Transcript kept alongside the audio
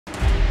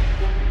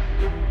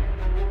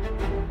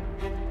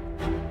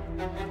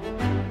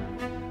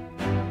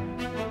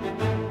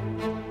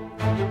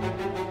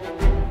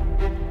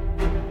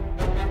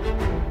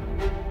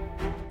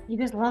He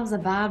just loves a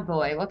bad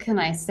boy. What can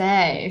I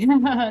say?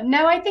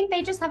 No, I think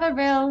they just have a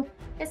real,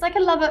 it's like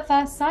a love at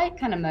first sight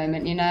kind of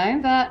moment, you know?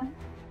 But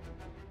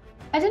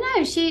I don't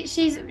know.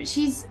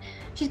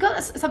 She's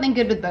got something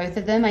good with both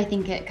of them. I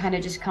think it kind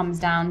of just comes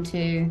down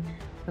to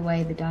the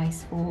way the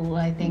dice fall.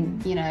 I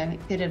think, you know,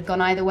 it could have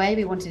gone either way.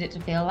 We wanted it to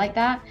feel like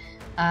that.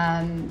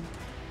 Um,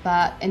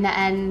 but in the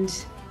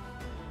end,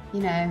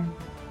 you know,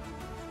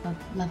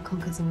 love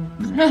conquers all.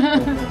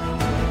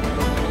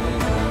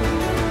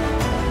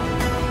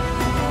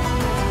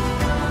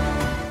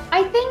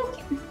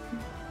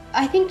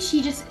 I think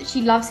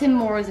she loves him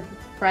more as a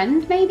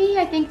friend, maybe.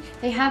 I think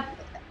they have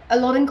a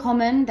lot in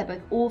common. They're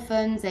both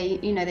orphans. They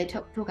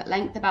talk at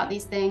length about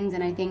these things,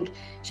 and I think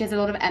she has a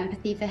lot of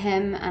empathy for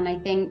him. And I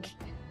think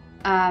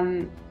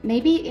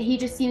maybe he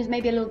just seems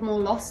maybe a little more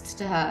lost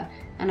to her.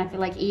 And I feel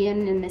like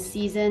Ian in this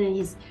season, and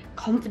he's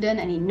confident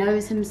and he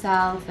knows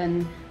himself,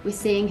 and we're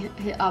seeing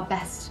our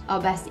best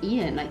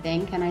Ian, I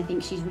think. And I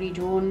think she's really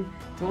drawn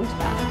to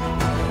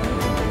that.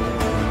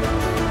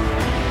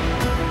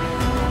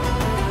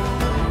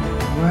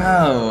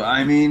 Well,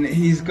 I mean,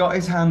 he's got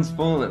his hands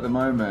full at the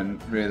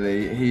moment,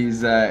 really.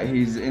 He's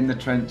in the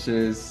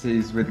trenches,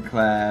 he's with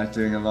Claire,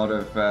 doing a lot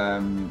of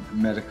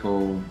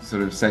medical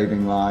sort of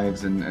saving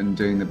lives and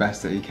doing the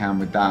best that he can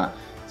with that.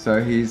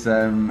 So he's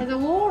There's a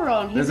war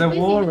on. there's a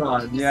war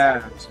on,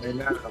 yeah. I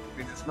know. I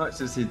mean, as much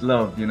as he'd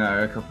love, you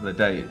know, a couple of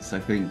dates, I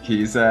think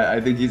he's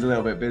a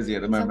little bit busy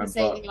at the He's on the moment.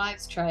 saving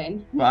lives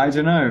train. But I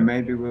don't know,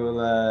 maybe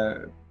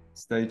we'll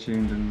stay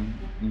tuned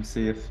and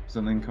see if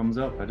something comes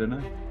up. I don't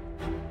know.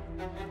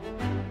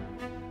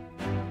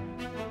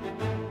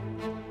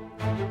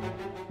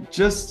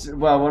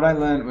 Well, what I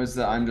learned was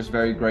that I'm just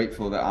very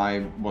grateful that I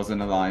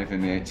wasn't alive in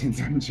the 18th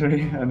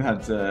century and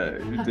had to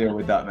deal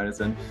with that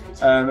medicine.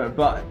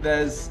 But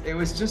it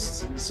was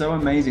just so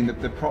amazing that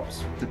the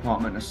props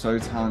department are so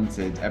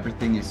talented.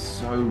 Everything is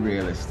so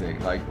realistic,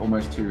 like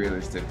almost too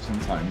realistic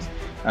sometimes.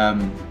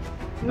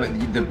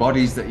 But the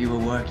bodies that you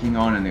were working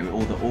on and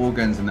all the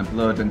organs and the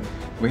blood, and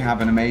we have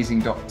an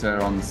amazing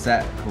doctor on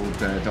set called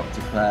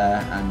Dr.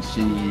 Claire, and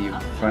she,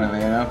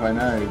 funnily enough, I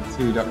know,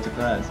 two Dr.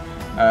 Claires.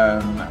 She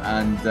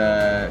only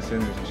does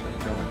a short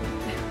job,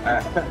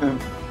 I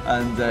think.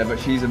 But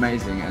she's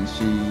amazing, and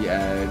she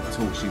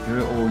talks you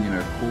through it all, you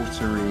know,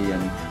 cautery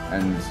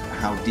and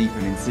how deep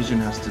an incision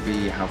has to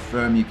be, how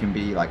firm you can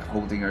be, like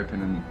holding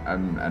open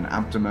an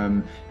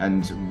abdomen,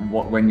 and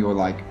when you're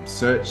like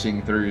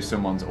searching through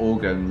someone's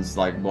organs,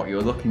 like what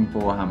you're looking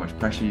for, how much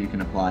pressure you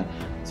can apply.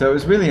 So it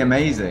was really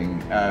amazing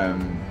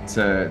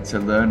to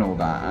learn all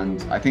that,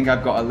 and I think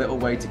I've got a little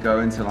way to go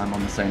until I'm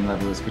on the same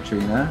level as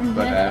Katrina,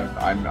 but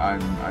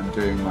I'm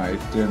doing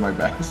my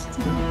best.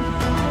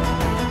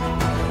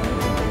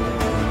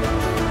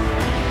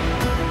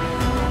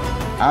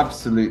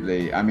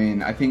 Absolutely. I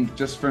mean, I think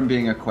just from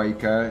being a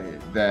Quaker,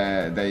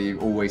 they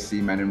always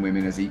see men and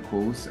women as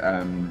equals,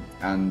 I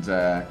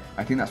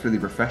think that's really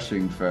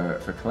refreshing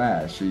for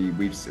Claire.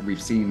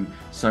 We've seen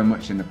so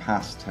much in the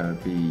past her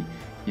be,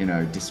 you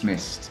know,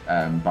 dismissed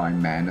by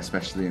men,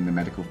 especially in the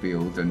medical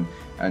field, and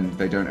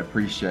they don't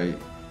appreciate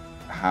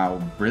how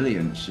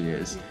brilliant she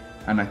is.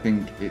 And I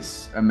think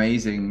it's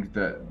amazing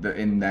that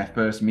in their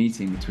first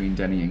meeting between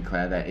Denny and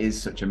Claire, there is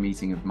such a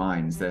meeting of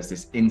minds. There's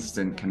this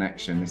instant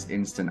connection, this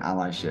instant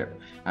allyship,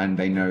 and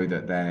they know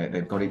that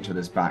they've got each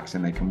other's backs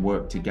and they can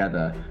work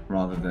together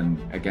rather than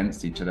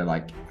against each other.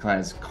 Like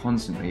Claire's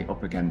constantly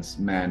up against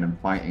men and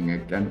fighting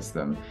against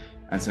them.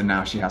 And so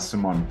now she has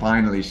someone,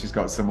 finally she's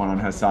got someone on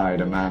her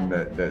side, a man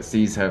that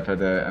sees her for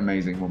the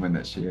amazing woman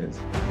that she is.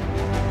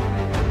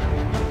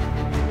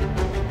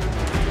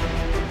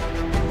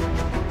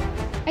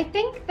 I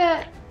think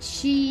that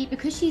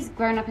because she's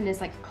grown up in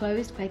this like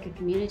closed Quaker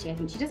community, I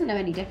think she doesn't know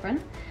any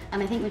different.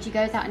 And I think when she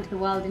goes out into the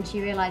world and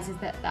she realizes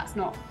that that's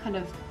not kind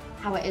of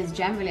how it is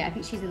generally, I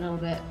think she's a little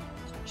bit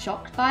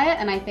shocked by it.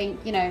 And I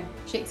think, you know,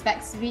 she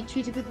expects to be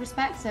treated with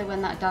respect. So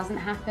when that doesn't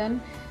happen,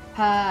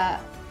 her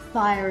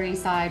fiery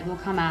side will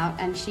come out,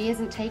 and she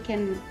hasn't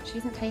taken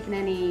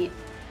any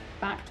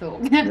back talk.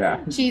 Yeah.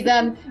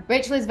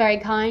 Rachel is very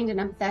kind and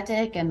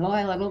empathetic and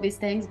loyal and all these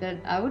things, but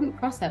I wouldn't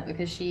cross her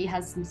because she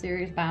has some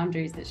serious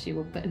boundaries that she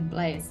will put in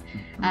place.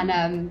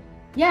 And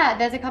yeah,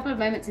 there's a couple of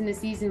moments in the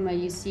season where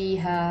you see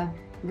her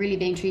really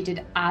being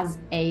treated as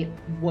a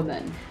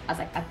woman, as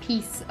like a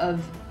piece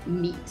of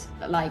meat,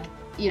 like,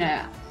 you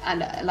know,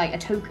 and like a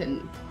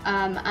token.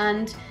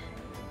 And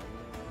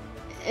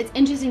it's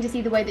interesting to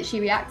see the way that she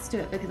reacts to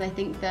it, because I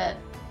think that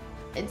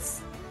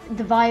it's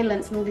the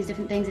violence and all these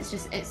different things.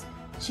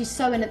 She's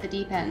so in at the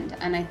deep end,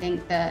 and I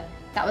think that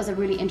was a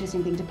really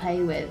interesting thing to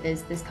play with,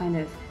 is this kind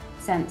of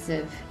sense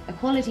of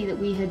equality that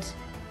we had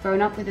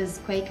grown up with as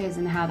Quakers,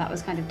 and how that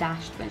was kind of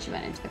dashed when she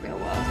went into the real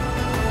world.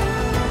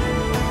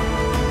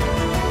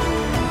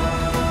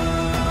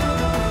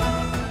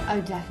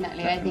 Oh,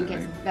 definitely. I think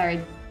it's very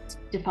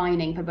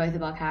defining for both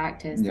of our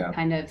characters, the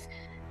kind of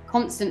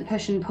constant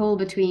push and pull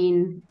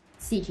between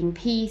seeking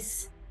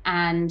peace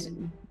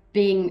and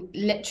being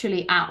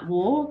literally at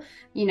war.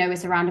 You know, we're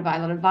surrounded by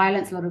a lot of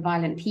violence, a lot of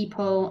violent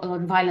people, a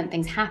lot of violent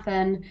things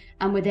happen.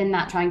 And within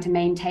that, trying to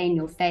maintain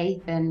your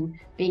faith and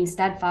being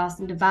steadfast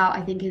and devout,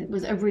 I think it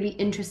was a really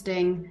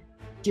interesting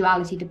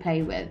duality to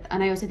play with.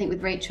 And I also think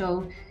with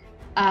Rachel,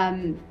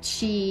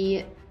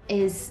 she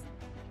is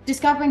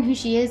discovering who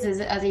she is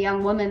as a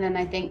young woman. And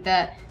I think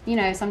that, you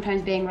know,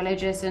 sometimes being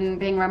religious and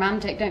being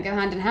romantic don't go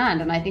hand in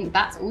hand. And I think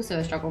that's also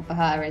a struggle for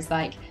her, is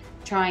like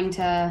trying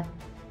to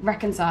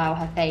reconcile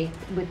her faith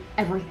with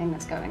everything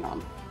that's going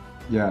on.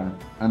 Yeah,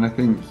 and I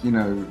think, you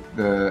know,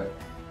 the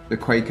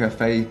Quaker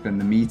faith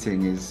and the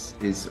meeting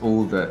is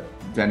all that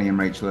Denny and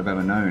Rachel have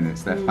ever known.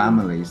 It's their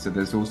family. So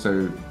there's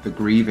also the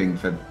grieving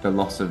for the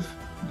loss of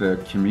the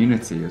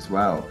community as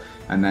well.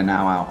 And they're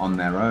now out on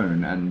their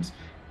own. And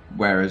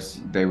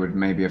whereas they would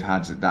maybe have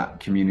had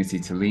that community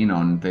to lean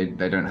on, they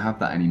don't have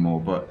that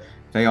anymore. But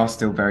they are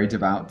still very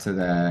devout to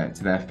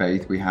their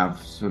faith. We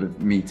have sort of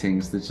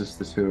meetings, there's just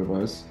the two of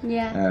us.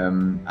 Yeah.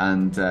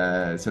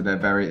 So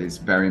it's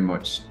very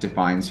much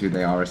defines who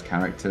they are as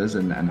characters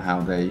and how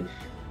they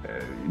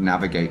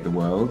navigate the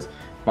world.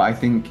 But I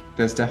think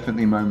there's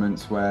definitely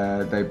moments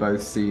where they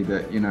both see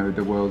that, you know,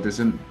 the world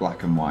isn't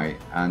black and white,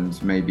 and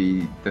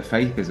maybe the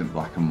faith isn't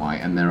black and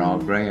white, and there are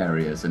grey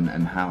areas, and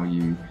how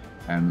you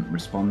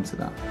respond to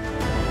that.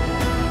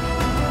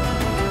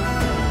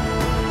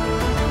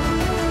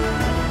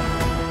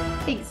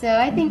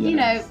 I think, you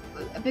know,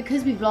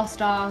 because we've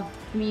lost our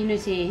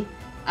community,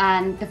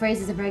 and the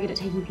Frasers are very good at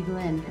taking people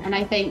in. And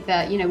I think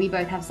that, you know, we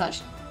both have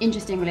such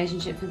interesting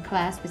relationships with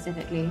Claire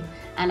specifically.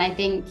 And I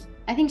think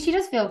she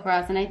does feel for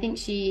us. And I think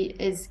she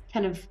is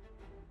kind of,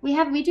 we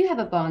do have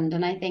a bond.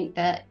 And I think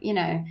that, you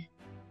know,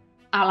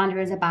 Outlander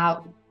is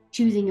about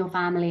choosing your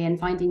family and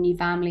finding new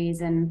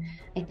families. And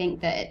I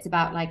think that it's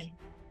about like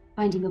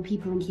finding your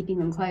people and keeping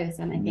them close.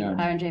 And I think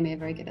Claire and Jamie are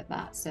very good at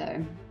that.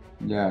 So.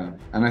 Yeah,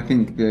 and I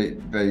think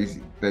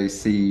they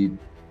see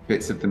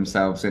bits of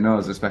themselves in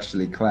us,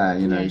 especially Claire.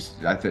 You know,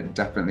 I think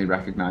definitely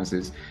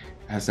recognises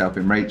herself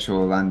in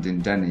Rachel and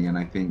in Denny, and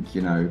I think,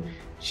 you know,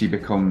 she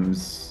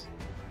becomes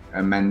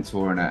a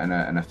mentor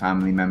and a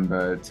family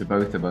member to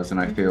both of us, and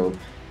I feel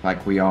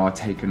like we are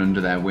taken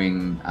under their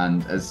wing,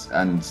 and as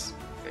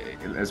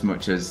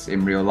much as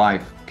in real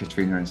life,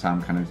 Katrina and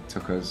Sam kind of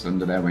took us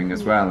under their wing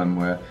as well, and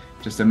were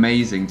just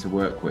amazing to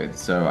work with.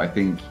 So I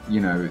think, you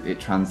know, it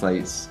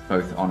translates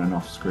both on and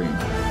off screen.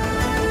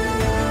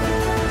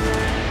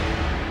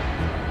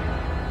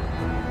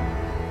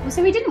 Well,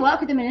 so we didn't work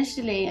with them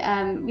initially.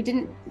 We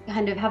didn't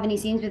kind of have any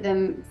scenes with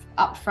them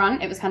up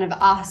front. It was kind of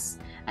us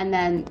and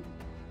then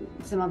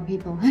some other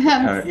people.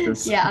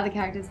 Yeah, other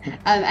characters.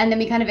 And then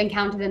we kind of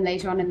encountered them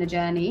later on in the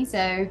journey.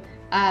 So,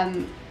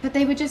 but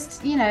they were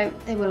just, you know,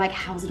 they were like,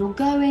 how's it all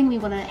going? We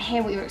want to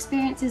hear what your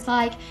experience is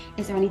like.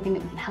 Is there anything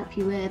that we can help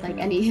you with? Like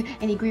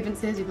any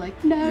grievances? You're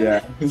like, no.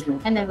 Yeah.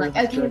 And they're like,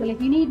 okay, well,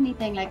 if you need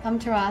anything, like come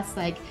to us.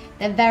 Like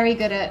they're very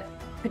good at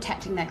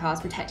protecting their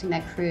cast, protecting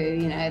their crew.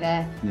 You know,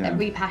 they're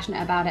really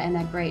passionate about it, and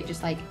they're great,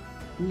 just like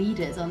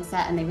leaders on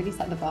set, and they really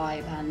set the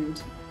vibe,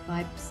 and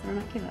vibes are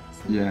immaculate.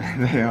 So. Yeah,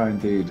 they are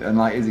indeed. And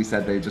like Izzy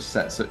said, they just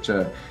set such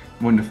a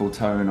wonderful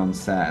tone on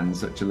set and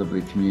such a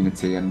lovely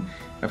community. And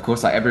of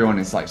course, like everyone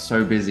is like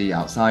so busy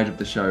outside of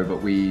the show,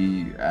 but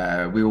we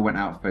all went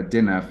out for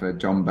dinner for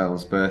John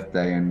Bell's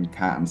birthday, and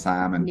Kat and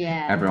Sam, and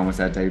everyone was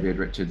there. David,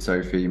 Richard,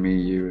 Sophie, me,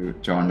 you,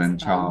 John, and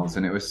Charles,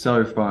 and it was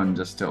so fun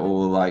just to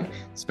all like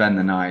spend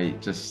the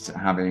night just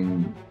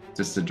having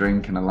just a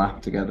drink and a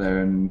laugh together,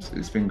 and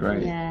it's been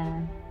great.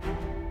 Yeah.